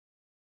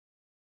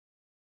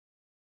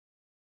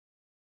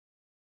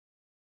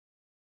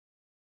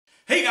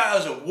Hey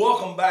guys, and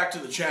welcome back to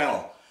the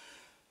channel.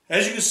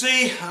 As you can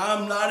see,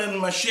 I'm not in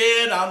my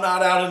shed, I'm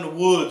not out in the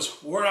woods.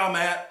 Where I'm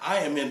at,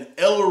 I am in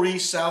Elloree,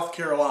 South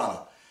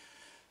Carolina.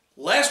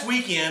 Last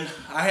weekend,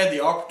 I had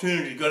the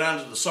opportunity to go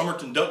down to the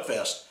Summerton Duck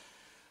Fest.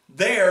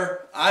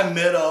 There, I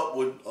met up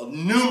with a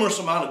numerous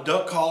amount of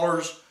duck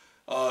callers,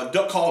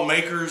 duck call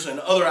makers, and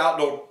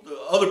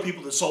other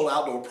people that sold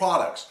outdoor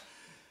products.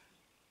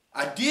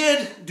 I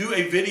did do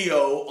a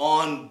video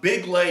on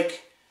Big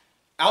Lake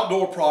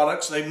outdoor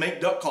products. They make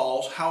duck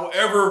calls.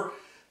 However,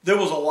 there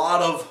was a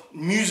lot of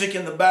music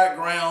in the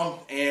background,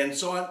 and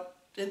so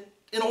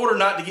in order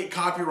not to get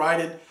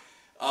copyrighted,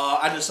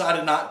 I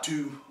decided not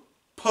to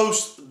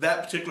post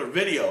that particular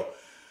video.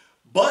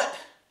 But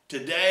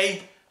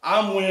today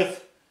I'm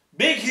with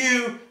Big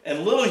Hugh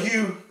and Little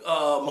Hugh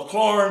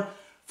McLaurin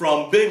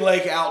from Big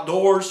Lake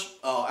Outdoor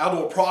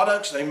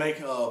Products. They make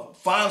a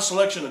fine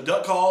selection of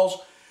duck calls.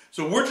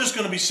 So we're just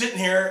going to be sitting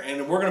here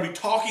and we're going to be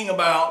talking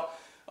about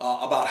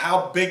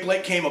how Big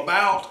Lake came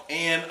about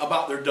and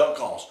about their duck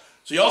calls.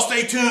 So y'all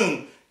stay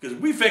tuned because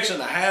we're fixing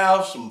to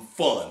have some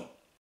fun.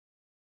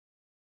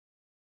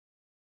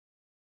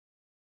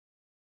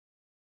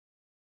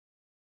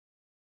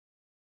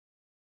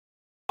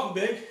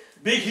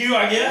 Big Hugh,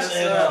 I guess, yes,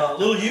 and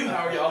Little Hugh.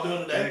 How are y'all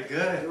doing today?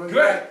 Good. Doing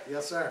great.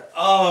 Yes, sir.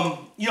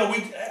 You know,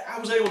 I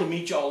was able to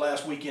meet y'all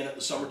last weekend at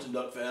the Summerton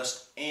Duck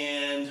Fest,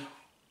 and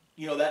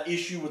you know that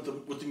issue with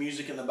the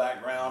music in the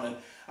background, and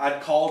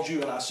I'd called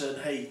you and I said,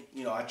 hey,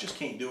 you know, I just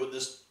can't do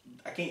it.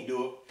 I can't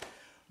do it.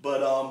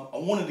 But I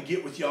wanted to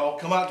get with y'all,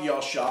 come out to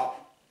y'all's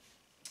shop,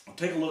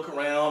 take a look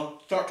around,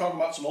 start talking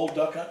about some old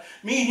duck hunt.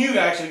 Me and you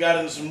actually got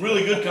into some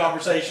really good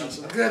conversations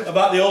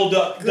about the old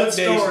duck days.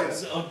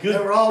 Stories. They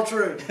were all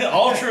true.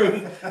 All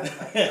true.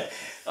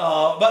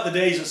 About the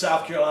days in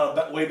South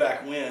Carolina way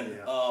back when.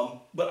 Yeah.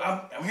 But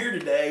I'm here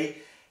today,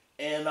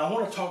 and I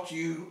want to talk to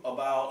you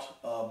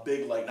about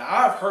Big Lake. Now,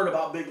 I've heard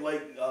about Big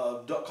Lake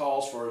duck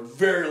calls for a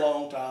very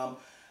long time.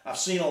 I've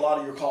seen a lot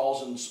of your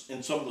calls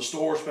in some of the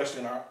stores,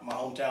 especially in my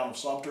hometown of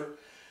Sumter.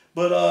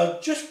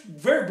 But just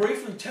very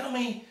briefly, tell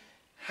me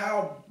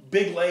how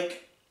Big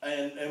Lake,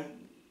 and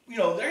you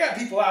know, they got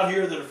people out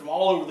here that are from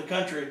all over the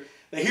country.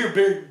 They hear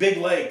Big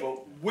Lake,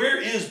 but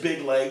where is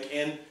Big Lake,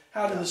 and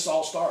how did this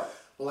all start?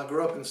 Well, I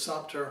grew up in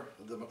Sumter.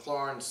 The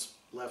McLaurins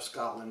left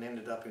Scotland,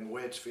 ended up in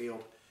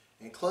Wedgefield,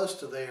 and close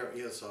to there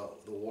is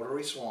the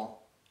Watery Swamp,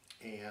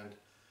 and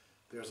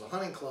there's a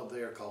hunting club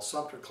there called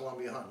Sumter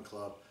Columbia Hunting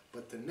Club.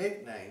 But the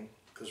nickname,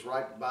 because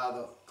right by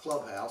the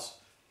clubhouse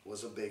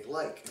was a Big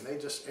Lake, and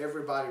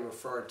everybody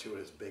referred to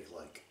it as Big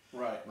Lake.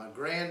 Right. My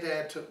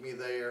granddad took me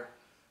there,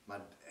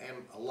 and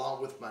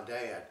along with my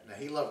dad. Now,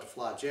 he loved to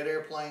fly jet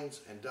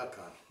airplanes and duck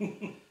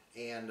hunt.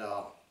 And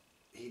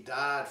he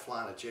died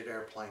flying a jet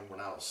airplane when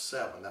I was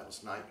 7. That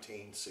was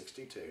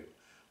 1962.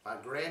 My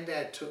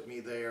granddad took me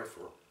there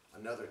for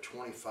another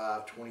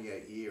 25,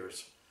 28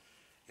 years.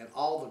 And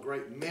all the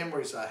great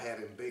memories I had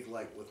in Big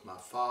Lake with my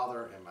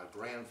father and my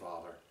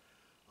grandfather,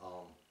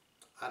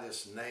 I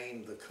just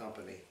named the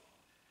company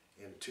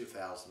in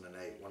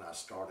 2008 when I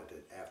started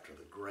it after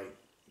the great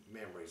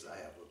memories I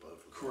have with both of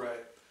them.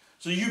 Correct.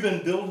 So you've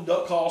been building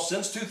duck calls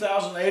since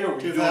 2008, or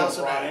were you doing it,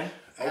 Brian?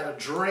 I had a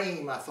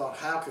dream. I thought,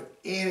 how could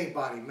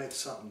anybody make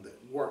something that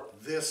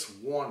worked this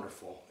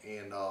wonderful?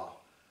 And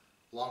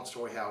long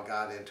story how I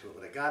got into it,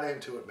 but I got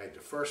into it, made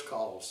the first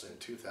calls in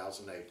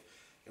 2008,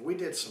 and we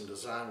did some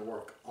design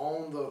work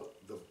on the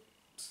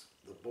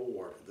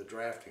board, the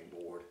drafting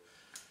board,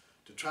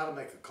 to try to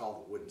make a call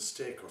that wouldn't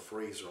stick or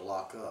freeze or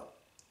lock up,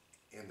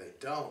 and they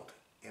don't.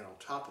 And on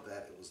top of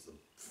that, it was the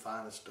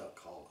finest duck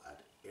call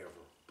I'd ever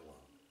blown.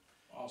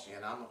 Awesome.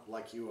 And I'm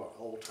like you, an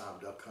old-time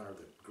duck hunter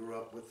that grew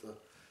up with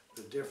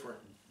the different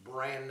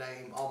brand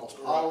name, almost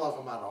all of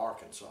them out of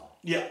Arkansas.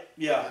 Yeah,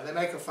 yeah. And they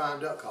make a fine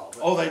duck call.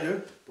 Oh, they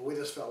do? But we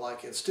just felt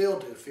like, and still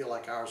do feel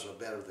like ours are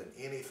better than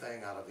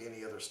anything out of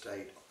any other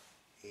state,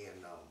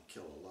 and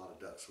kill a lot of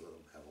ducks with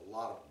them, have a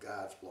lot of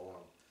guides blowing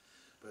them.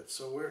 But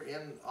so we're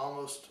in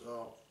almost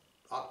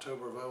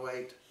October of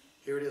 08.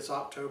 Here it is,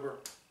 October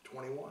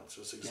 21.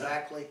 So it's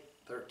exactly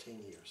 13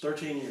 years.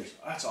 13 years.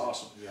 That's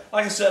awesome. Yeah.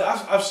 Like I said,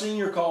 I've seen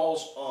your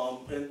calls,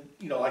 and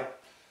you know, like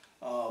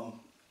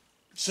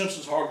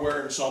Simpson's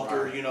Hardware in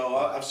Sumter. Right. You know,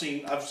 right.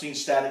 I've seen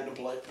static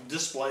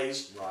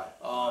displays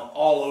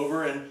all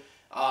over, and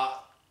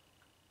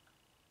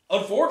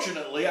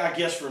unfortunately, I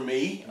guess for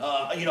me,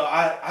 you know,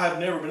 I've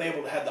never been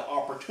able to have the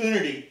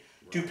opportunity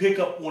to pick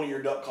up one of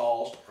your duck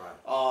calls,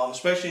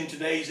 especially in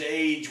today's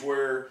age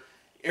where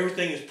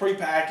everything is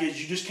prepackaged.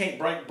 You just can't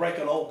break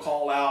an old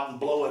call out and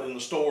blow it in the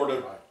store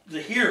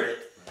to hear it,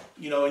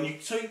 you know.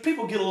 And so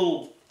people get a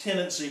little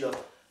tendency to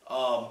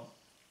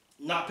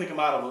not pick them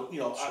out of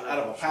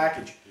a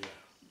package.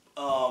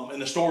 Yeah.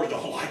 And the stores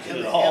don't like it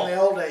at all. In the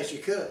old days, you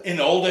could. In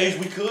the old days,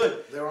 we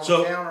could. They were on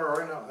the counter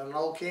or in an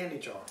old candy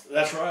jar.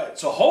 That's right.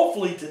 So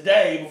hopefully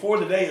today, before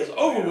the day is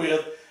over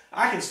with,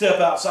 I can step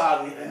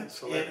outside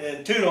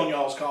and toot on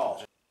y'all's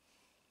calls.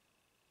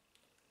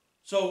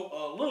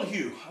 So, Little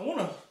Hugh, I want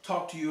to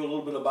talk to you a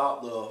little bit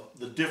about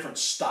the different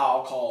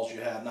style calls you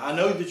have. Now, I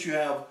know that you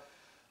have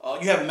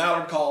You have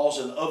mallard calls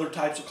and other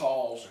types of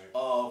calls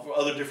for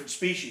other different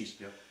species.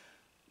 Yep.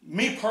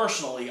 Me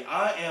personally,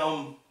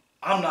 I'm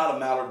not a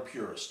mallard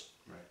purist.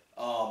 Right.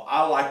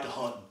 I like to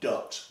hunt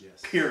ducks.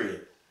 Yes.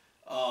 Period.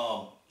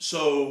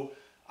 So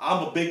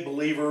I'm a big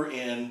believer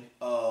in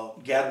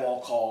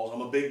gadwall calls.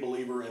 I'm a big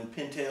believer in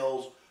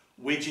pintails,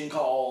 widgeon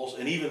calls,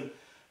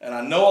 and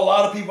I know a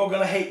lot of people are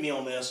going to hate me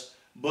on this,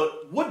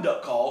 but wood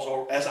duck calls,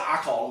 or as I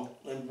call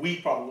them, and we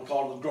probably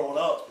called them growing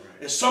up,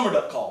 is summer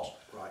duck calls.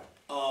 Right.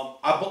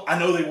 I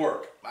know they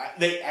work.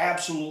 They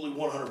absolutely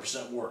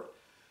 100% work.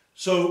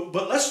 So,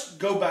 but let's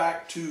go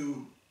back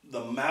to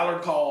the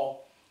mallard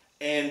call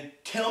and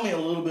tell me a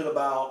little bit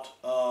about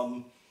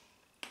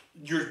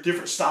your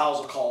different styles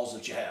of calls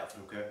that you have.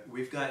 Okay.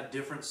 We've got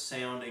different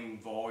sounding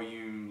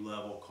volume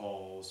level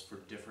calls for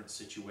different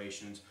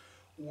situations,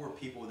 or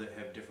people that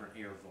have different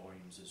air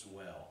volumes as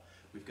well.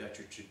 We've got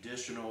your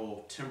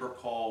traditional timber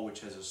call,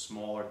 which has a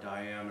smaller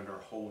diameter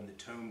hole in the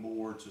tone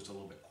board, so it's a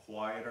little bit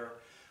quieter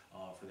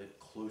for the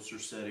closer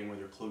setting where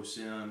they're close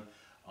in.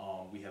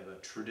 We have a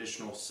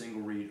traditional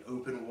single reed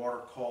open water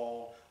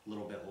call, a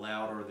little bit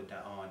louder. The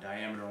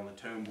diameter on the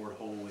tone board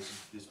hole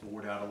is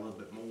bored out a little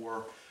bit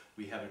more.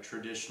 We have a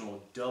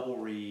traditional double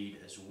reed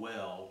as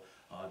well,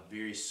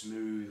 very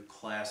smooth,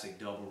 classic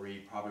double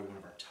reed, probably one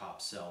of our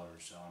top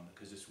sellers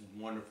because it's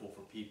wonderful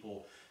for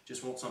people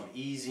just want something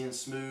easy and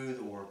smooth,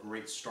 or a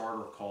great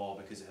starter call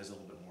because it has a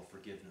little bit more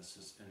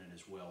forgiveness in it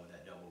as well with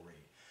that double reed.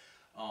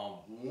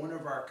 One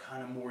of our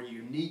kind of more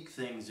unique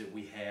things that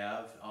we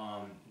have,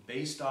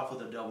 based off of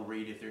the double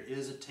reed, if there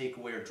is a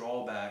takeaway or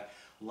drawback,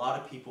 a lot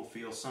of people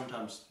feel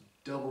sometimes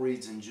double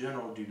reeds in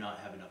general do not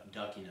have enough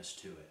duckiness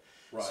to it.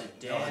 Right. So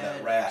Don't have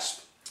that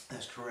rasp.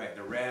 That's correct,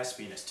 the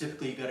raspiness.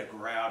 Typically you've got to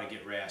growl to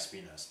get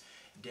raspiness.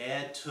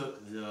 Dad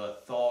took the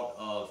thought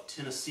of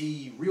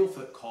Tennessee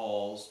reelfoot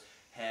calls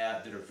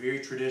that are very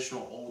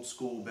traditional, old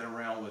school, been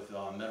around with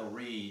metal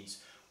reeds.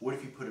 What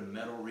if you put a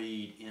metal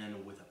reed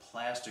in with a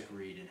plastic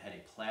reed and had a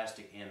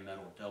plastic and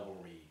metal double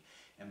reed?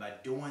 And by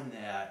doing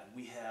that,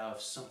 we have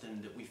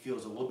something that we feel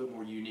is a little bit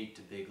more unique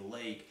to Big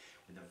Lake.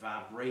 When the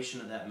vibration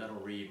of that metal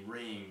reed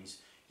rings,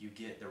 you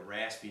get the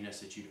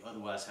raspiness that you'd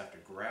otherwise have to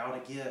growl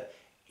to get,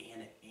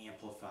 and it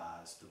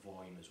amplifies the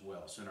volume as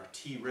well. So in our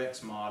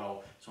T-Rex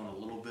model, it's on a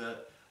little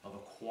bit of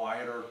a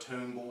quieter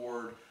tone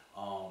board.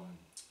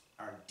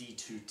 Our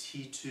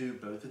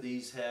D2T2, both of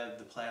these have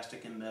the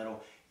plastic and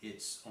metal.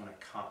 It's on a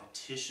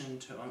competition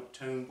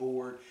tone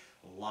board,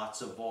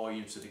 lots of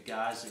volume. So the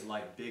guys that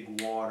like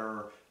big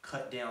water,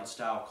 cut down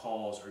style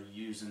calls are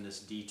using this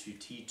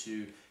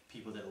D2T2.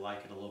 People that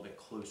like it a little bit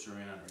closer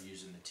in are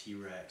using the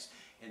T-Rex.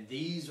 And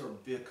these are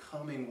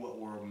becoming what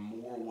we're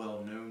more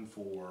well known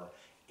for,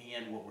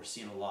 and what we're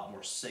seeing a lot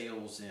more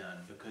sales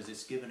in, because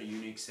it's given a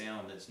unique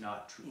sound that's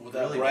not true. With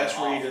that brass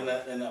reed and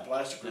that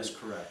plastic reed. That's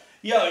correct.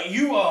 Yeah,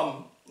 you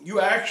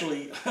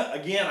actually,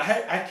 again,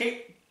 I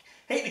hate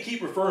to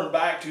keep referring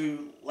back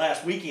to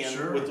last weekend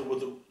with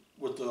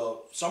the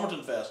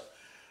Summerton Fest,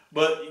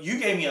 but you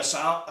gave me a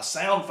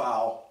sound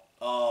file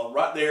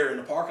right there in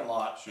the parking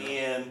lot,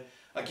 and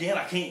again,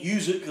 I can't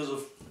use it because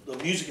of the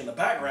music in the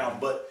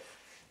background, but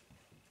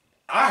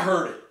I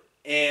heard it,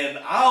 and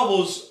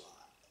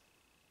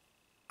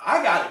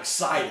I got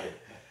excited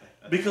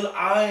because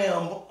I'm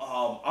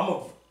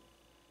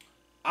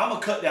a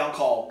cut down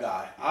call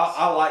guy.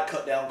 I like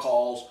cut down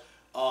calls.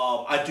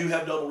 I do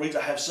have double reeds.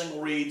 I have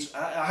single reeds.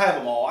 I have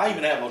them all. I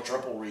even have a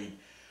triple reed.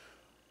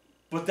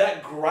 But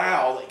that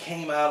growl that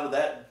came out of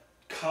that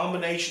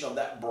combination of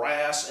that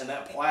brass and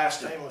that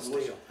plastic, Stainless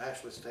steel,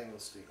 actually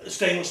stainless steel.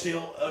 Stainless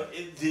steel.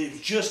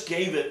 It just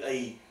gave it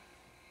a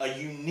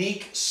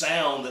unique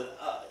sound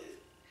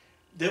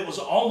that was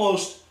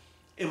almost.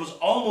 It was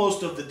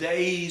almost of the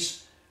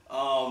days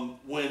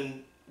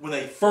when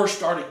they first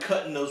started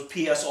cutting those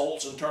PS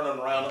Ults and turning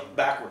them around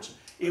backwards.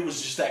 It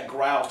was just that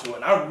growl to it,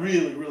 and I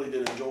really, really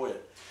did enjoy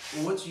it.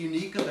 Well, what's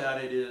unique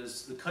about it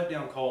is the cut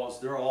down calls,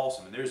 they're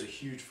awesome, and there's a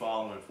huge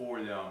following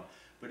for them,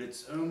 but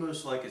it's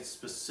almost like it's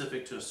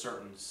specific to a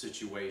certain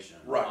situation.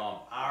 Right.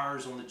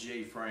 Ours on the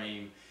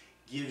J-frame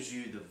gives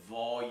you the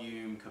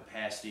volume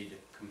capacity to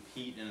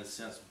compete, in a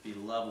sense, be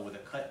level with a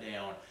cut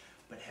down,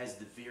 but has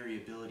the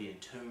variability in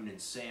tone and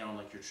sound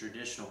like your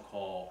traditional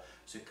call,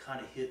 so it kind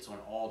of hits on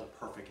all the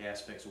perfect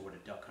aspects of what a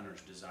duck hunter is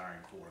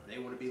desiring for. They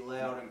want to be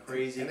loud and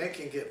crazy. And it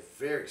can get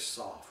very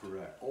soft.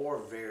 Correct. Or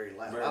very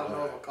loud. Very I don't know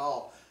loud. of a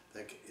call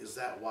that is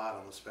that wide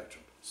on the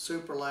spectrum.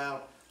 Super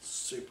loud,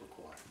 super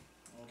quiet.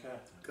 Okay.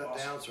 Cut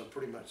downs are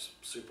pretty much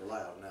super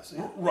loud, and that's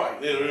it. Right.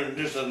 They're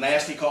just a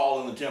nasty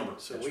call in the timber.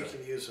 So we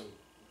can use them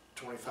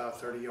 25,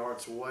 30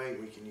 yards away.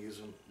 We can use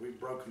them. We've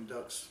broken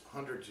ducks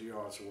hundreds of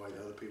yards away. The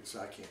other people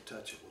say I can't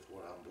touch it with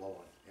what I'm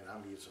blowing, and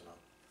I'm using a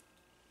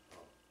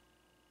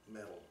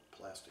metal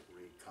plastic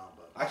reed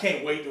combo. I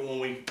can't wait till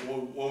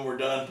when we're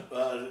done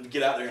to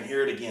get out there and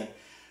hear it again.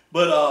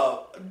 But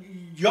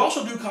you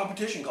also do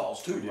competition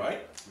calls too,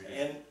 right? We do.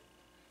 And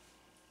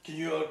can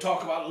you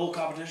talk about little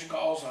competition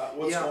calls?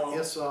 What's going on?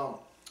 It's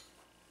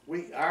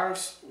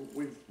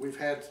we've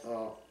had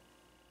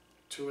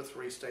 2 or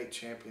 3 state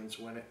champions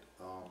win it.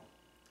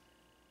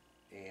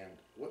 And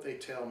what they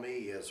tell me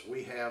is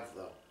we have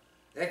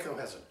Echo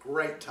has a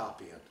great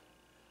top end.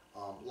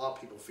 A lot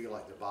of people feel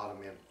like the bottom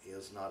end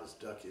is not as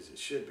ducky as it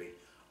should be.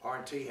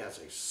 R&T has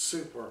a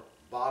super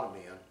bottom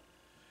end.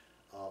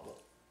 But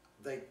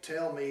they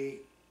tell me,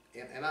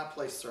 and I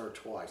placed third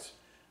twice,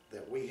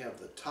 that we have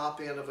the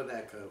top end of an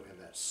Echo and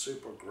that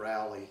super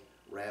growly,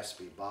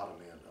 raspy bottom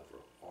end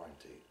of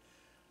R&T.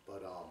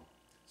 But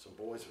some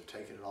boys have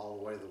taken it all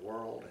the way to the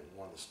world and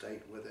won the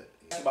state with it.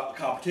 About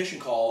the competition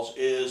calls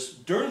is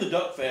during the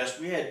Duck Fest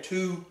we had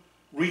 2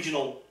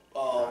 regional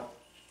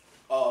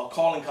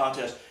calling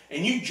contests,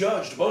 and you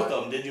judged both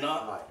of them, did you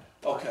not?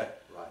 Right. Okay.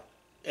 Right.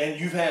 And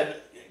you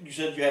said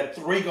you had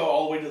 3 go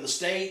all the way to the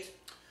state.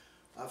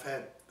 I've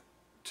had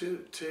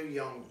two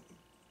young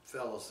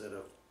fellas that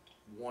have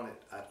won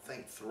it, I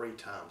think 3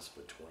 times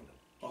between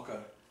them. Okay.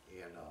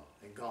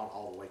 And gone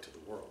all the way to the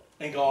world.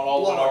 And gone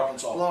all the way to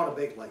Arkansas. Blowing a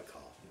big lake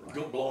call.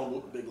 Right. Blowing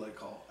a big lake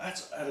call.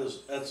 That's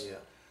yeah.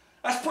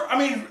 I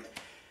mean,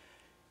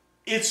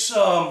 it's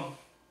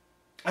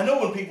I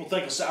know when people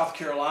think of South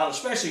Carolina,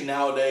 especially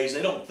nowadays,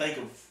 they don't think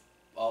of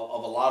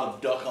a lot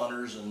of duck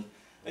hunters, and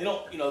they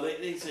don't,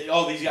 they say,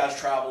 oh, these guys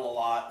travel a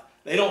lot.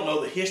 They don't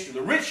know the history,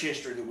 the rich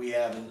history that we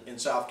have in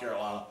South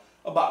Carolina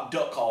about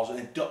duck calls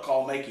and duck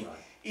call making. Right.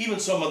 Even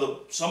some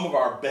of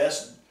our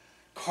best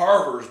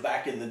carvers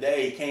back in the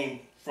day came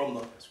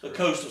from the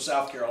coast of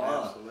South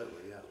Carolina.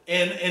 Absolutely, yeah.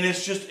 And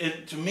it's just,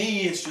 to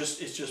me, it's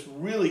just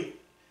really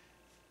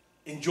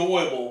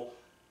enjoyable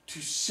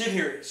to sit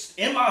here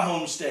in my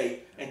home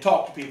state and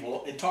talk to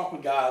people and talk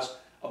with guys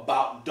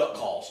about duck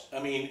calls. I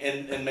mean,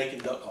 and making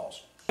duck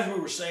calls. As we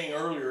were saying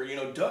earlier,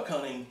 duck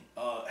hunting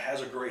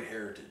has a great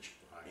heritage.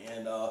 Right.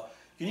 And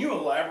can you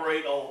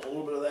elaborate on a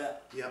little bit of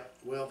that? Yep.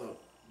 Well,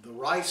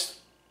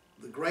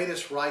 the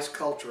greatest rice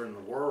culture in the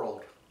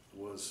world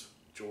was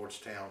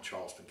Georgetown,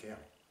 Charleston County.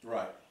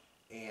 Right.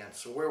 And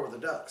so where were the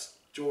ducks?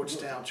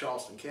 Georgetown,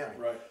 Charleston County.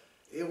 Right.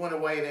 It went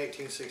away in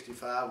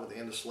 1865 with the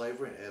end of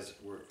slavery, as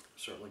we're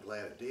certainly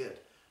glad it did.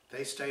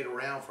 They stayed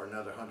around for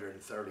another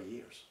 130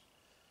 years.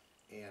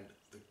 And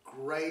the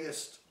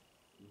greatest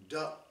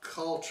duck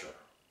culture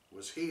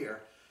was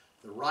here.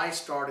 The rice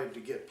started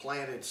to get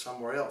planted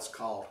somewhere else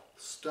called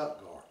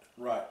Stuttgart.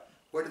 Right.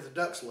 Where did the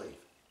ducks leave?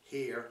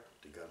 Here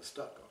to go to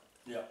Stuttgart.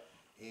 Yeah.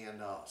 And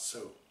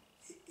so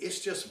it's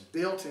just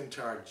built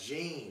into our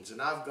genes.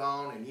 And I've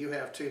gone, and you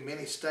have too,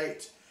 many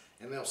states,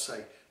 and they'll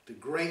say, the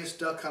greatest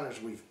duck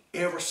hunters we've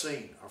ever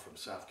seen are from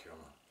South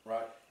Carolina.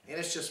 Right. And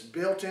it's just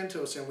built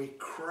into us, and we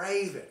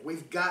crave it.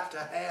 We've got to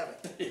have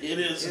it. It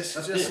is. It's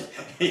just,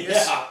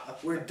 yeah.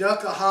 We're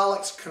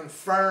duckaholics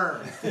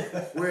confirmed.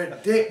 We're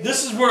addicted.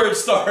 This is where it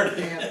started.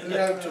 And,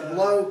 to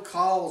blow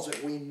calls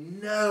that we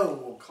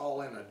know will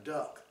call in a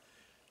duck.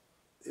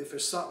 If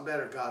there's something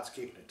better, God's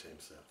keeping it to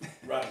himself.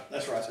 Right.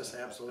 That's right. It's just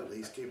absolutely,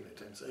 he's keeping it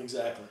to himself.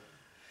 Exactly.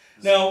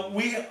 Now,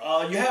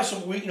 you have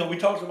some, we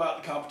talked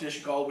about the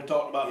competition call, we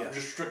talked about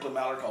just strictly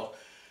mallard calls,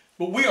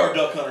 but we are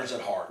duck hunters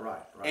at heart.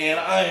 Right. And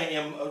I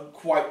am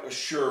quite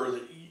sure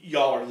that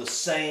y'all are the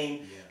same.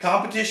 Yeah.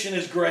 Competition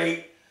is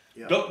great.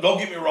 Yeah. Don't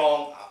get me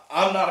wrong,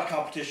 I'm not a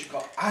competition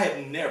call. I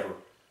have never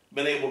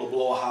been able to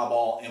blow a high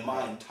ball in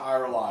my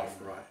entire life.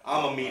 Right.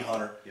 I'm a meat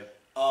hunter. Yep.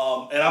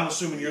 And I'm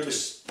assuming you're the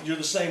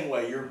same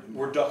way.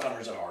 We're duck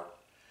hunters at heart.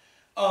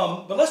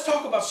 But let's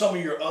talk about some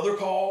of your other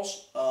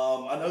calls.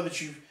 I know that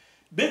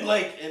Big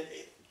Lake, and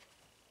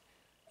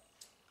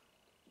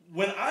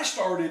when I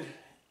started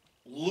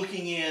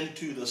looking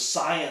into the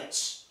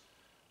science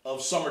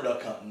of summer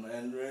duck hunting,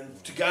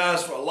 and to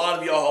guys, for a lot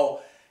of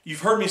y'all,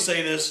 you've heard me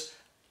say this,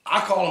 I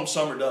call them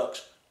summer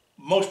ducks.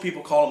 Most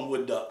people call them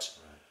wood ducks.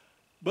 Right.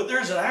 But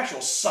there's an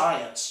actual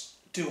science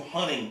to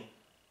hunting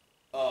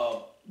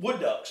wood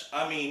ducks.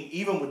 I mean,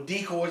 even with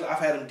decoys, I've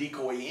had them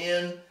decoy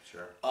in.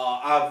 Sure.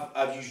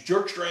 I've used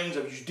jerk strings,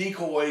 I've used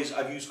decoys,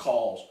 I've used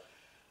calls.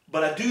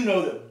 But I do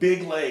know that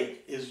Big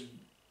Lake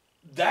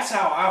that's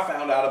how I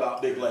found out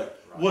about Big Lake,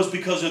 was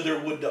because of their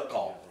wood duck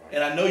call. Right.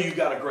 And I know you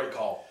got a great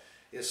call.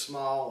 It's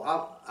small.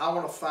 I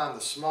want to find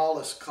the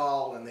smallest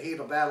call in the heat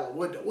of battle,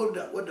 wood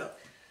duck.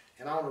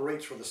 And I want to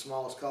reach for the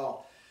smallest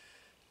call.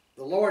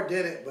 The Lord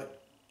did it,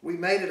 but we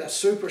made it a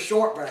super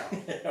short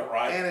barrel.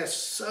 Right. And it's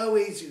so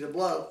easy to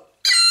blow.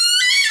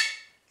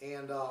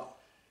 And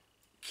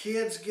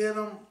kids get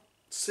them,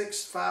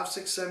 5,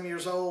 6, 7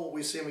 years old.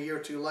 We see them a year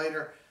or two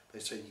later. They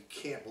say, you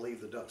can't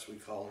believe the ducks we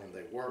call in.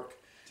 They work.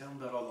 Tell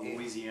them about all the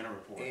Louisiana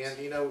reports.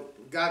 And, a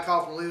guy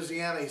called from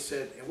Louisiana, he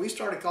said, and we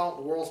started calling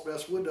it the world's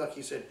best wood duck.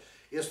 He said,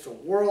 it's the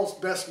world's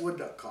best wood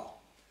duck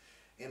call.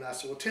 And I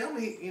said, well, tell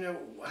me,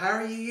 how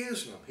are you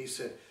using them? He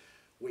said,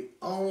 we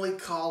only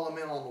call them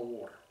in on the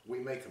water. We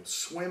make them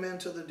swim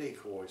into the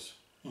decoys.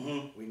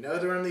 Mm-hmm. We know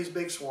they're in these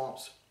big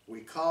swamps. We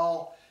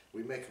call,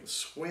 we make them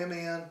swim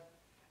in,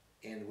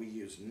 and we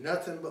use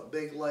nothing but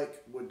Big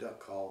Lake wood duck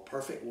call,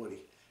 perfect woody.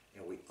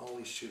 And we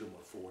only shoot them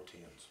with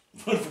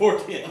 410s. With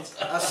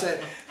 410s. I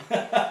said,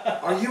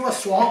 are you a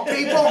swamp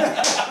people?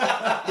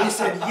 He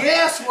said,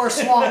 yes, we're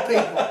swamp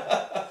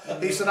people.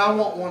 He said, I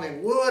want one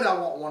in wood, I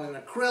want one in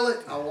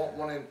acrylic, I want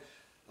one in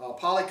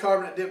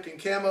polycarbonate dipped in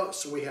camo,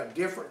 so we have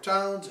different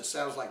tones. It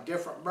sounds like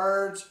different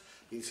birds.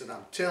 He said,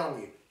 I'm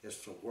telling you, it's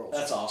the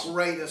world's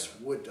greatest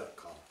wood duck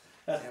call.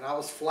 And I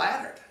was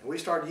flattered. We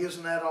started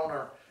using that on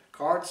our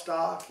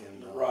cardstock.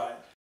 And,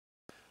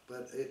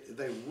 But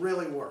they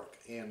really work.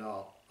 And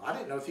I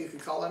didn't know if you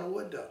could call that a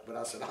wood duck, but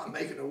I said, I'm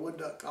making a wood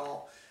duck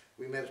call.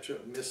 We made a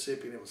trip to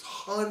Mississippi, and it was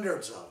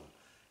hundreds of them.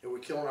 And we're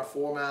killing our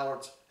 4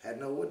 mallards, had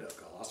no wood duck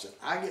call. I said,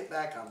 I get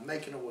back, I'm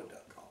making a wood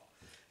duck call.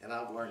 And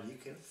I've learned you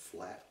can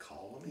flat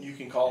call them in. You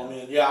can call them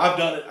in. Yeah, I've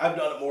done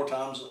it more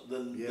times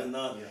than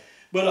none. Yeah.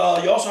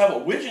 But you also have a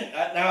widgeon.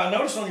 Now I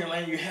noticed on your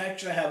land you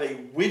actually have a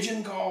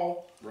widgeon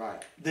call.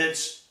 Right.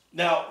 That's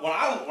now when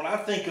I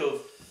think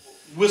of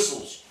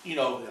whistles, you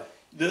know,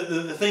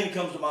 the thing that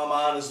comes to my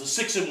mind is the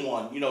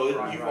 6-in-1. You know,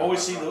 you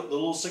always see the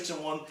little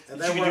 6-in-1.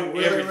 And that you can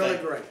do everything. Really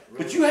great. Really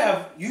but you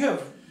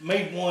have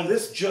made one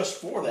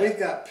just for that. We've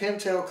got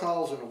pintail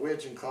calls and a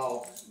widgeon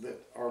call that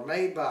are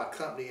made by a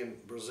company in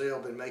Brazil.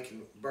 Been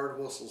making bird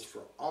whistles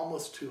for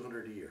almost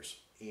 200 years,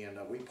 and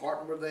we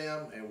partner with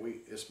them, and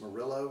it's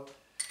Murillo.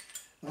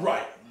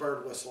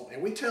 Bird whistle,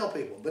 and we tell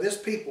people, but it's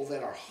people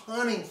that are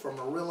hunting for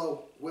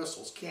Murillo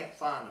whistles can't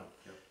find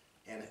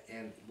them,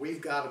 and we've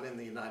got them in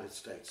the United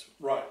States.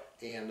 Right.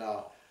 And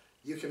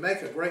you can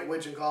make a great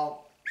widgeon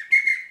call,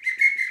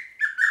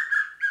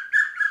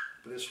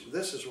 but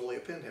this is really a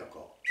pintail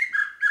call.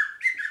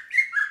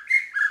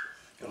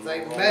 If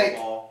they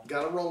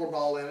got a roller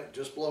ball in it,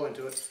 just blow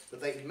into it,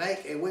 but they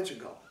make a widgeon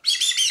call.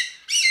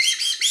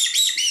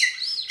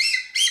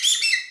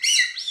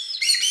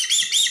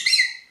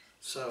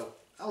 So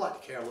I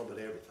like to carry a little bit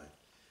of everything.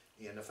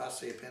 And if I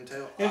see a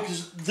pintail... Yeah,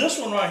 because this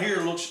one right here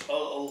looks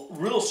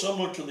real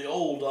similar to the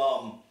old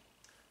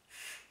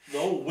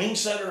wing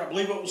setter, I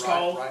believe it was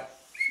called. Right.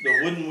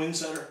 The wooden wing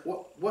setter.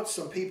 What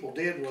some people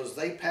did was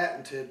they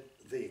patented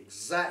the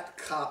exact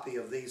copy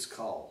of these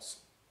calls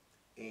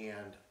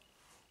and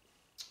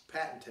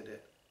patented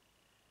it.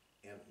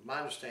 And my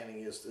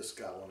understanding is this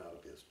guy went out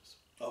of business.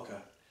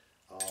 Okay.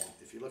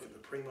 If you look at the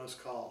Primos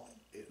call,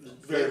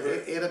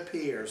 it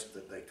appears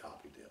that they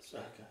copied this.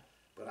 Okay.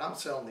 But I'm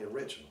selling the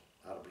original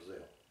out of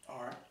Brazil.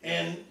 All right.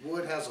 And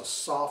wood has a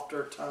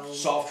softer tone.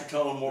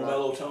 More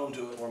mellow tone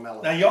to it. More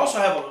mellow. Now you also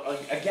have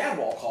a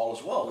gadwall call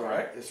as well,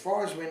 correct? As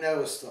far as we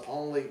know, it's the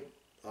only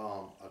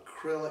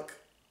acrylic.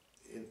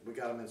 We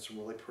got them in some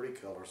really pretty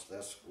colors.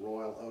 That's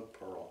Royal Oak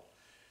Pearl.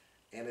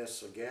 And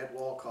it's a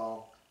gadwall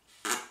call.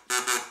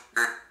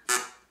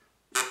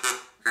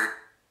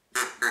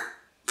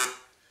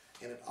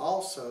 And it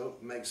also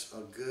makes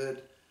a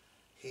good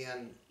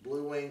hen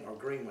blue wing or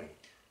green wing.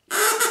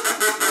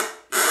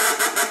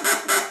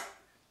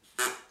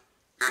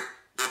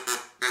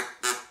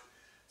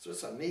 So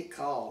it's a neat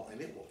call,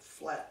 and it will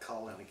flat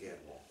call in a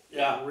gadwall.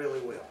 Yeah, it really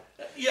will.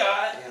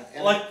 Yeah,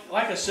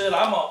 like I said,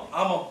 I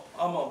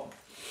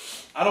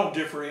don't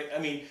differ. I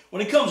mean,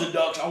 when it comes to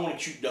ducks, I want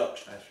to shoot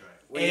ducks. That's right.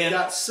 When you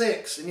got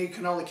 6 and you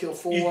can only kill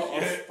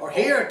 4, or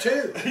here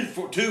 2.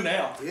 For 2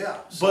 now. Yeah.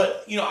 So.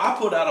 But you know, I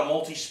put out a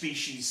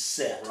multi-species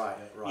set. Right.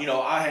 You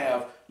know, I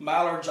have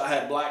mallards, I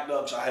have black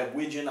ducks, I have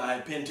widgeon, I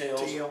have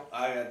pintails,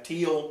 I have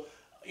teal.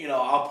 You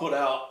know, I'll put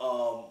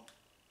out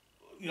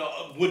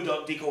wood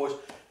duck decoys.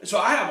 So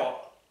I have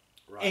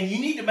and you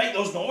need to make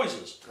those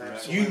noises.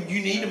 Absolutely.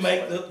 You need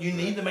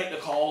to make the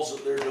calls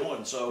that they're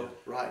doing. So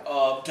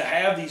to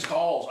have these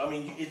calls, I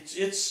mean,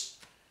 it's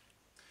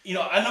you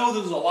know, I know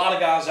there's a lot of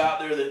guys out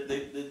there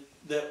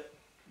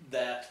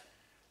that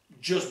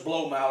just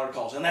blow mallard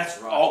calls, and that's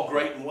all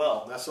great and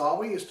well. That's all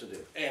we used to do.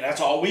 And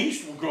that's all we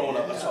used to growing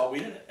up. That's all we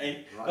did.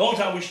 And the only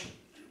time we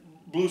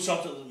blew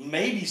something that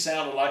maybe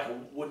sounded like a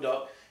wood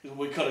duck is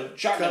we cut a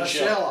shotgun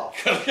shell off.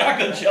 Cut a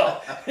shotgun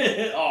shell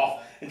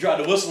off and tried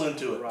to whistle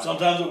into it.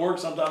 Sometimes it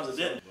worked, sometimes it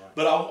didn't.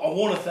 But I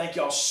want to thank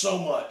y'all so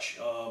much.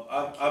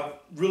 I've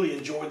really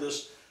enjoyed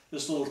this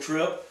little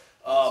trip.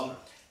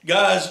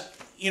 Guys,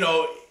 you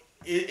know,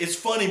 it's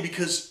funny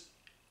because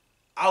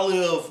I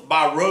live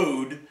by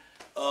road.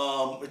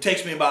 It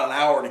takes me about an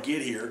hour to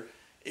get here.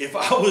 If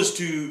I was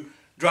to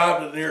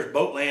drive to the nearest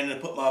boat landing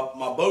and put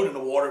my boat in the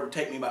water, it would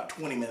take me about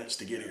 20 minutes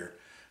to get here.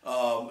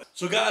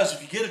 So guys,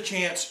 if you get a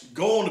chance,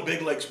 go on the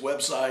Big Lakes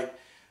website,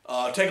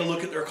 take a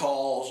look at their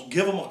calls,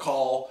 give them a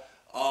call.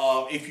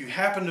 If you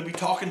happen to be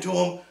talking to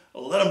them,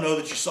 let them know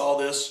that you saw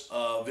this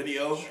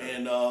video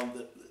and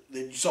that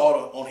you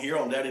saw it on here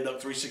on Daddy Duck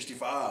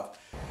 365.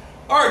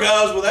 All right,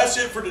 guys, well, that's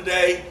it for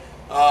today.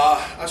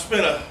 I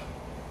spent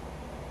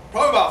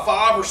probably about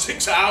 5 or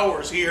 6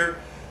 hours here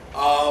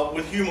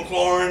with Hugh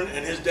McLaurin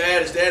and his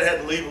dad. His dad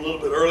had to leave a little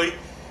bit early,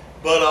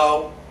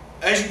 but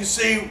as you can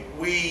see,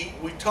 we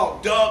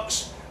talked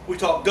ducks, we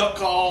talked duck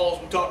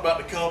calls, we talked about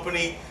the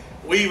company.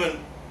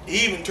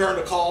 He even turned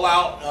a call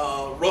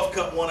out, rough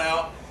cut one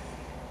out.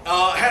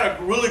 Had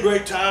a really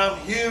great time.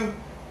 Hugh,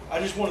 I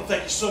just want to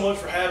thank you so much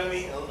for having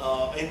me.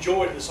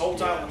 Enjoyed this whole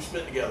time we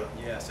spent together.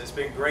 Yes, it's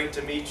been great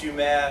to meet you,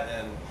 Matt,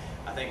 and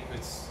I think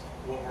it's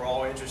what we're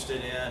all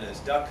interested in is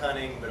duck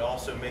hunting, but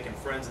also making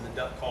friends in the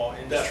duck call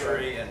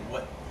industry and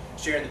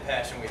sharing the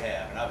passion we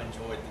have, and I've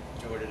enjoyed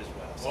it as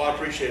well. So, well, I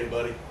appreciate it,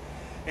 buddy.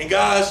 And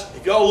guys,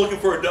 if y'all looking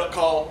for a duck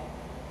call,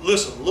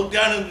 listen, look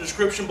down in the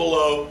description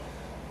below.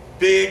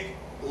 Big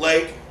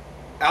Lake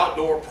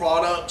Outdoor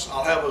Products.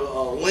 I'll have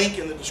a link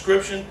in the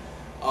description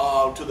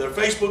to their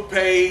Facebook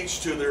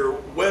page, to their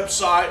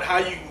website, how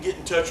you can get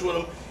in touch with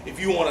them if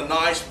you want a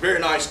nice, very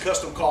nice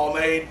custom call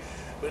made.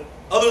 But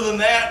other than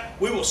that,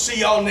 we will see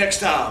y'all next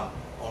time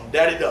on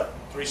Daddy Duck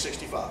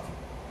 365.